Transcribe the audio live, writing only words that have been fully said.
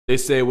They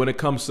say when it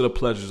comes to the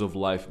pleasures of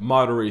life,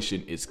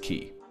 moderation is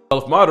key.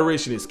 Well, if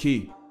moderation is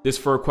key, this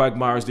fur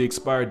quagmire is the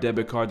expired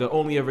debit card that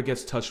only ever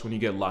gets touched when you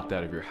get locked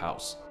out of your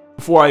house.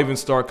 Before I even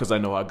start, because I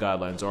know how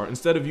guidelines are,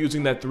 instead of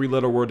using that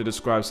 3-letter word to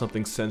describe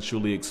something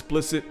sensually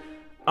explicit,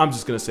 I'm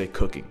just gonna say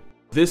cooking.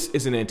 This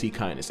is an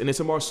antechinus, and it's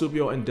a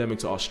marsupial endemic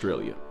to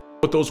Australia.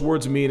 What those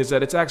words mean is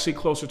that it's actually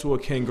closer to a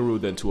kangaroo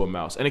than to a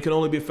mouse, and it can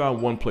only be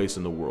found one place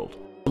in the world.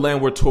 The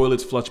land where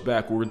toilets flush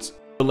backwards,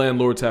 the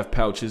landlords have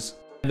pouches,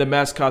 and the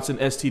mascot's an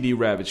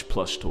STD-ravaged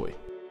plush toy.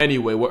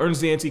 Anyway, what earns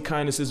the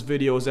antechinus'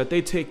 video is that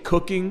they take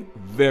cooking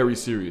very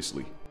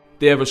seriously.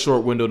 They have a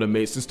short window to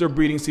mate since their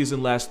breeding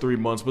season lasts 3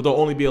 months, but they'll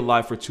only be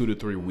alive for 2 to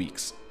 3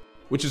 weeks.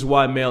 Which is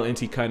why male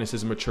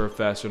antechinuses mature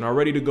faster and are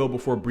ready to go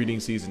before breeding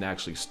season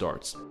actually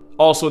starts.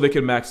 Also, they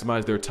can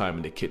maximize their time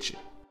in the kitchen.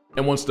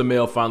 And once the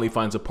male finally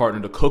finds a partner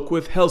to cook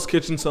with, Hell's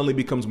Kitchen suddenly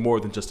becomes more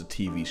than just a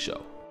TV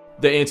show.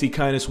 The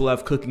antechinus will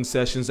have cooking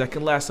sessions that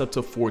can last up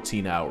to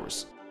 14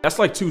 hours. That's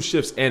like 2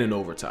 shifts and an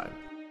overtime.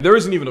 There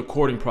isn't even a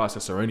courting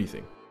process or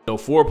anything. No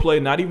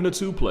foreplay, not even a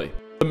 2-play.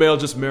 The male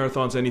just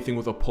marathons anything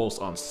with a pulse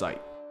on sight.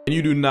 And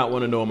you do not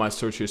want to know what my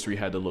search history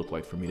had to look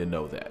like for me to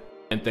know that.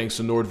 And thanks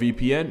to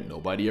NordVPN,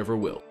 nobody ever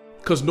will.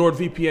 Because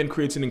NordVPN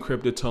creates an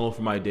encrypted tunnel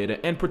for my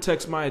data and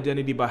protects my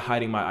identity by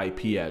hiding my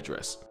IP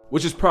address,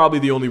 which is probably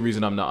the only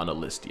reason I'm not on a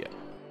list yet.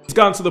 It's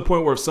gotten to the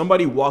point where if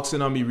somebody walks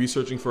in on me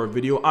researching for a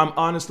video, I'm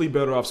honestly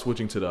better off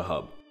switching to the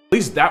hub. At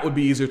least that would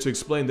be easier to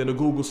explain than a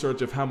Google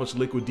search of how much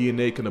liquid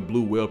DNA can a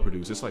blue whale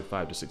produce. It's like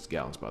 5 to 6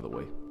 gallons, by the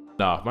way.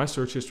 Nah, if my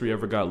search history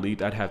ever got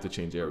leaked, I'd have to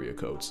change area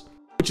codes.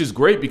 Which is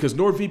great because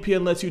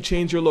NordVPN lets you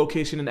change your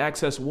location and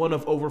access one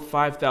of over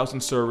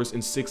 5,000 servers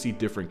in 60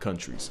 different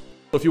countries.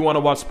 So if you want to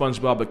watch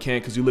SpongeBob but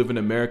can't because you live in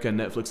America and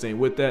Netflix ain't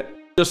with that,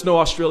 just know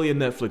Australia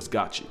Netflix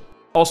got you.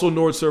 Also,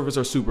 Nord servers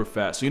are super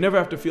fast, so you never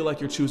have to feel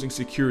like you're choosing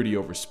security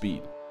over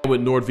speed. And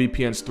with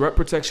NordVPN's threat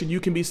protection,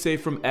 you can be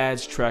safe from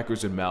ads,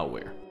 trackers, and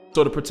malware.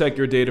 So to protect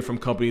your data from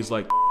companies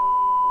like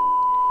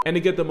and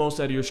to get the most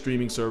out of your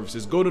streaming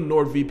services, go to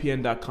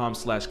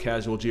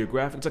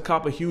nordvpn.com/casualgeographic to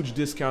cop a huge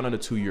discount on a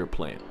 2-year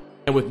plan.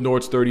 And with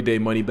Nord's 30-day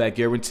money-back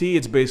guarantee,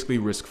 it's basically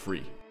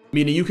risk-free.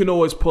 Meaning you can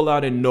always pull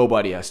out and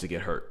nobody has to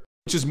get hurt.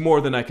 Which is more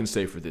than I can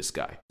say for this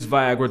guy. His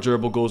Viagra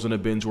gerbil goes on a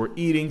binge where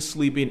eating,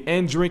 sleeping,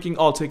 and drinking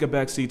all take a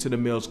backseat to the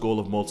male's goal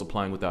of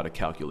multiplying without a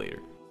calculator.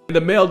 And the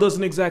male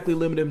doesn't exactly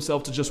limit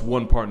himself to just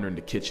one partner in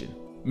the kitchen.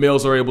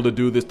 Males are able to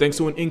do this thanks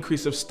to an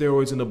increase of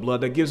steroids in the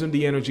blood that gives him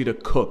the energy to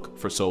cook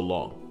for so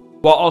long,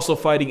 while also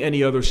fighting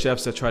any other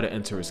chefs that try to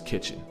enter his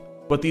kitchen.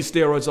 But these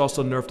steroids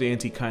also nerf the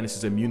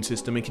antechinus' immune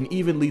system and can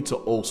even lead to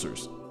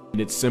ulcers. In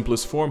its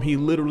simplest form, he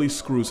literally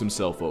screws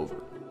himself over.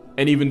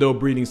 And even though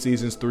breeding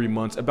season's 3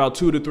 months, about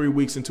 2 to 3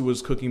 weeks into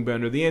his cooking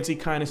bender, the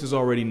antechinus is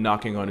already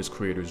knocking on his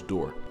creator's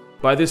door.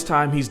 By this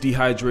time, he's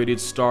dehydrated,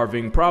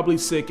 starving, probably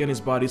sick, and his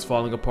body's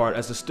falling apart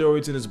as the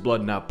steroids in his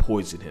blood now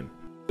poison him.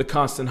 The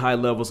constant high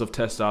levels of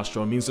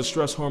testosterone means the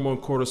stress hormone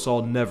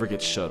cortisol never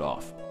gets shut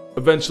off.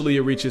 Eventually,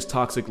 it reaches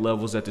toxic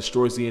levels that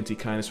destroys the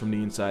antechinus from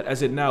the inside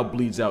as it now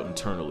bleeds out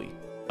internally.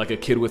 Like a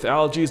kid with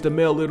allergies, the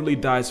male literally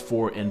dies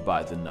for and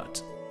by the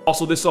nut.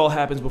 Also, this all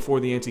happens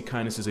before the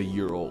antechinus is a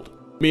year old.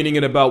 Meaning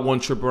in about 1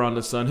 trip around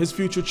the sun, his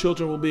future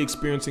children will be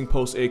experiencing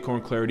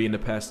post-acorn clarity in the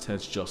past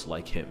tense just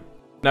like him.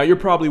 Now you're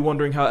probably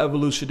wondering how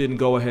evolution didn't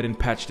go ahead and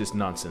patch this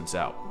nonsense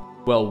out.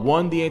 Well,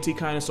 1, the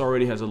antechinus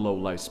already has a low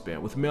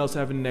lifespan, with males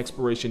having an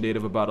expiration date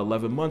of about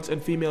 11 months and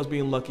females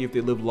being lucky if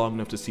they live long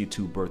enough to see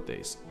 2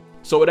 birthdays.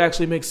 So it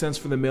actually makes sense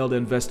for the male to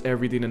invest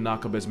everything to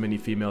knock up as many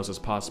females as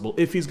possible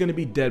if he's going to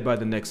be dead by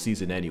the next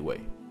season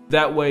anyway.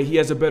 That way, he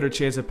has a better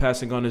chance of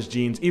passing on his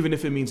genes even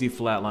if it means he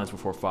flatlines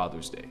before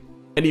Father's Day.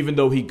 And even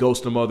though he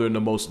ghosts the mother in the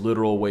most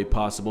literal way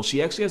possible,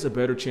 she actually has a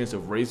better chance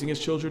of raising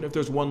his children if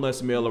there's 1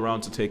 less male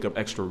around to take up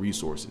extra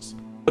resources.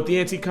 But the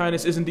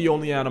antechinus isn't the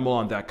only animal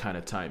on that kind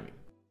of timing.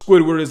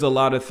 Squidward is a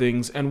lot of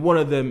things, and one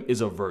of them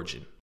is a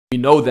virgin. We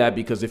know that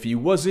because if he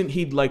wasn't,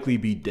 he'd likely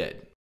be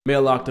dead.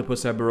 Male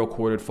octopus have been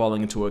recorded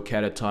falling into a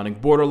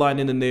catatonic, borderline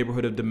in the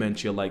neighborhood of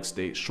dementia-like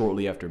state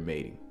shortly after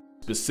mating.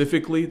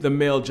 Specifically, the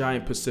male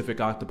giant Pacific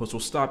octopus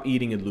will stop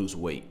eating and lose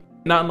weight.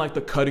 Not in like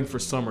the cutting for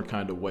summer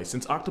kind of way,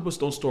 since octopus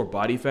don't store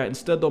body fat,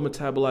 instead they'll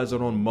metabolize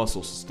their own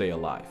muscles to stay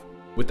alive.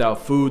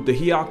 Without food, the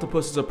he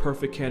octopus is a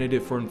perfect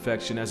candidate for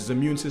infection as his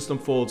immune system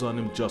folds on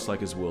him just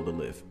like his will to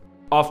live.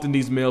 Often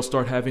these males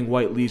start having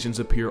white lesions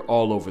appear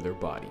all over their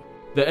body.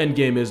 The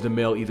endgame is the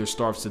male either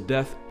starves to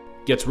death,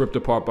 gets ripped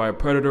apart by a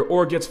predator,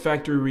 or gets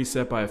factory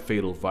reset by a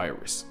fatal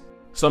virus.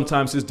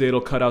 Sometimes his date will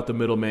cut out the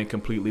middleman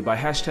completely by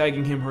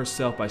hashtagging him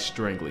herself by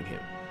strangling him.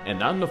 And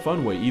not in a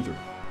fun way either.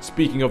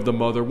 Speaking of the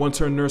mother, once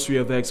her nursery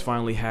of eggs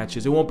finally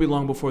hatches, it won't be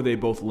long before they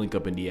both link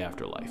up in the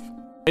afterlife.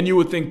 And you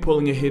would think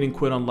pulling a hit and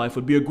quit on life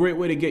would be a great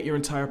way to get your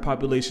entire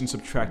population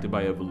subtracted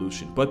by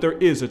evolution, but there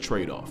is a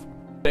trade-off.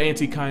 The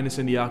antechinus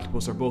and the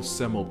octopus are both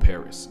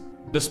semoparous.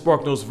 The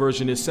SparkNose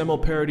version is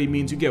semoparity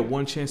means you get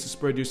 1 chance to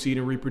spread your seed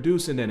and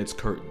reproduce and then it's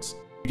curtains.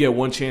 You get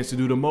 1 chance to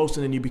do the most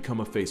and then you become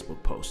a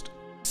Facebook post.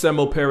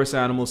 Semoparous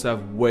animals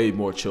have way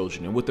more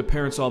children, and with the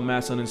parents all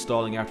mass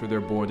uninstalling after they're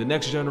born, the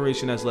next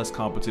generation has less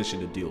competition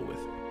to deal with.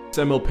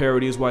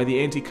 Semoparity is why the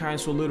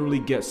antechinus will literally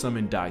get some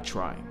and die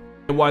trying,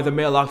 and why the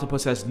male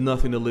octopus has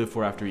nothing to live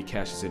for after he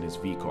cashes in his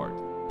V card.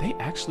 They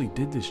actually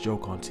did this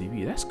joke on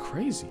TV, that's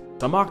crazy.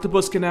 Some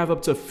octopus can have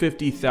up to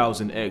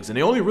 50,000 eggs, and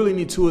they only really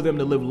need 2 of them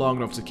to live long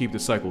enough to keep the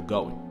cycle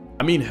going.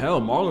 I mean, hell,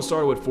 Marlin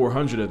started with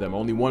 400 of them,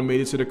 only 1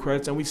 made it to the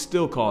credits, and we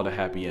still call it a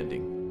happy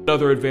ending.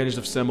 Another advantage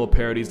of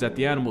semoparity is that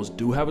the animals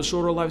do have a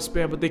shorter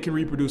lifespan, but they can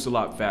reproduce a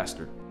lot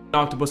faster. An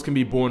octopus can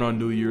be born on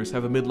New Year's,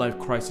 have a midlife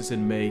crisis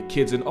in May,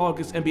 kids in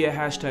August, and be a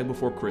hashtag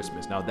before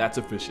Christmas. Now that's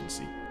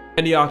efficiency.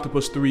 Any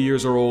octopus 3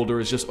 years or older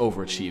is just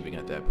overachieving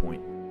at that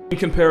point. In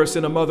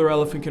comparison, a mother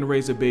elephant can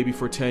raise a baby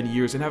for 10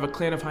 years and have a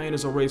clan of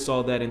hyenas erase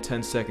all that in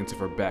 10 seconds if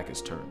her back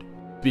is turned.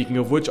 Speaking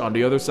of which, on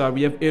the other side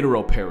we have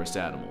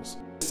iteroparous animals.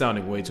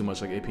 Sounding way too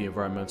much like AP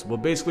Environmental,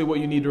 but basically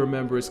what you need to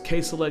remember is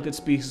case-selected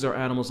species are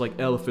animals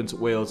like elephants,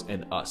 whales,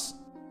 and us.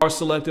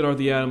 R-selected are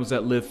the animals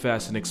that live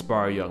fast and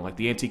expire young, like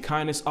the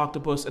antechinus,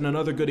 octopus, and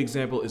another good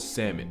example is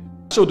salmon.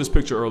 I showed this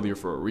picture earlier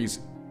for a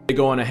reason. They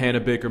go on a Hannah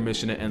Baker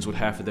mission that ends with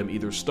half of them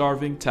either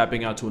starving,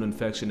 tapping out to an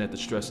infection that the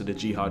stress of the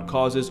jihad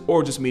causes,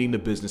 or just meeting the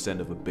business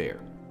end of a bear.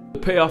 The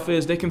payoff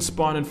is they can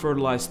spawn and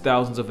fertilize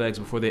thousands of eggs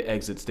before they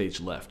exit stage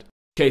left.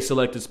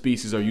 Case-selected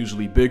species are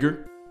usually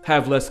bigger,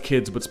 have less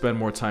kids but spend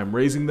more time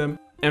raising them,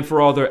 and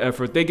for all their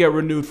effort, they get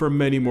renewed for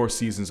many more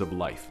seasons of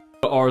life.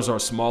 The R's are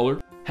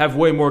smaller, have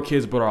way more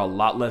kids but are a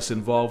lot less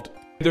involved,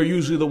 and they're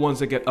usually the ones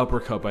that get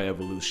uppercut by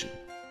evolution.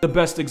 The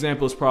best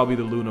example is probably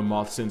the Luna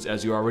moth since,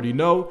 as you already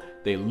know,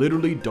 they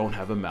literally don't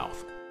have a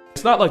mouth.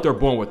 It's not like they're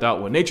born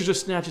without one, nature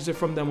just snatches it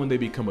from them when they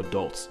become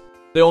adults.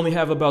 They only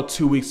have about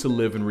 2 weeks to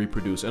live and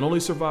reproduce, and only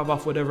survive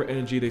off whatever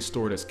energy they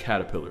stored as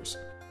caterpillars.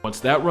 Once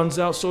that runs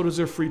out, so does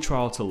their free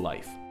trial to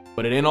life.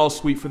 But it ain't all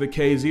sweet for the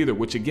K's either,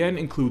 which again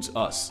includes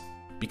us.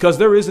 Because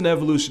there is an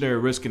evolutionary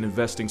risk in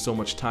investing so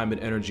much time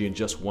and energy in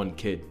just one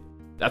kid.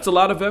 That's a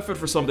lot of effort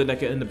for something that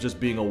can end up just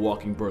being a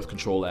walking birth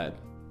control ad.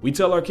 We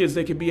tell our kids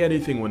they can be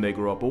anything when they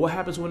grow up, but what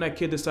happens when that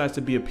kid decides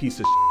to be a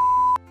piece of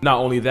shit? Not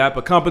only that,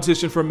 but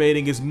competition for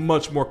mating is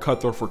much more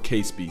cutthroat for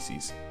K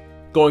species.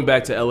 Going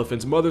back to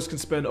elephants, mothers can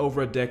spend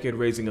over a decade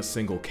raising a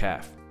single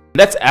calf.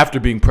 That's after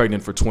being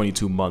pregnant for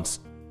 22 months.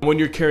 When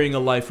you're carrying a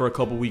life for a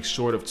couple weeks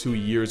short of 2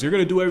 years, you're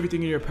going to do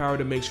everything in your power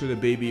to make sure the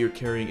baby you're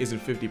carrying isn't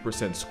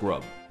 50%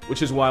 scrub.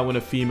 Which is why when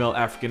a female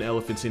African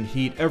elephant's in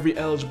heat, every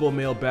eligible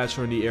male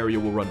bachelor in the area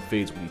will run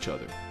fades with each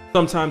other.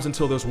 Sometimes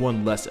until there's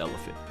one less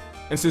elephant.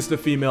 And since the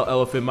female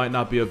elephant might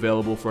not be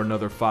available for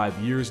another 5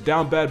 years,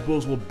 down bad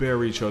bulls will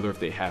bury each other if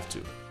they have to.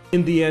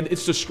 In the end,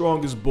 it's the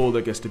strongest bull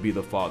that gets to be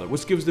the father,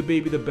 which gives the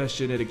baby the best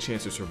genetic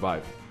chance of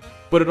survival.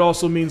 But it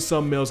also means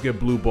some males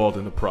get blue-balled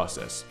in the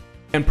process.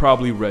 And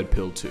probably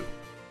red-pilled too.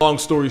 Long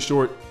story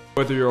short,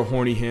 whether you're a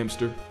horny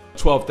hamster, a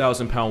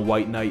 12,000-pound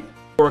white knight,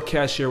 or a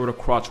cashier with a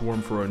crotch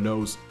worm for a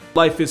nose,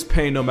 life is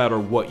pain no matter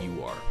what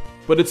you are.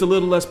 But it's a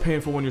little less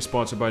painful when you're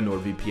sponsored by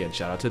NordVPN,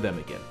 shout out to them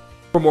again.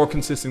 For more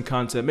consistent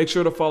content, make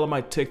sure to follow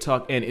my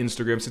TikTok and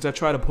Instagram since I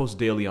try to post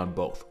daily on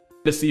both.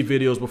 To see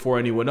videos before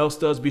anyone else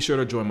does, be sure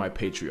to join my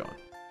Patreon.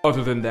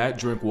 Other than that,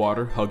 drink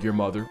water, hug your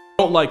mother,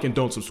 don't like and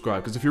don't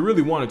subscribe because if you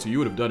really wanted to, you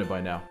would have done it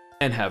by now.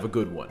 And have a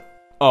good one.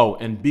 Oh,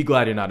 and be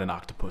glad you're not an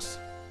octopus.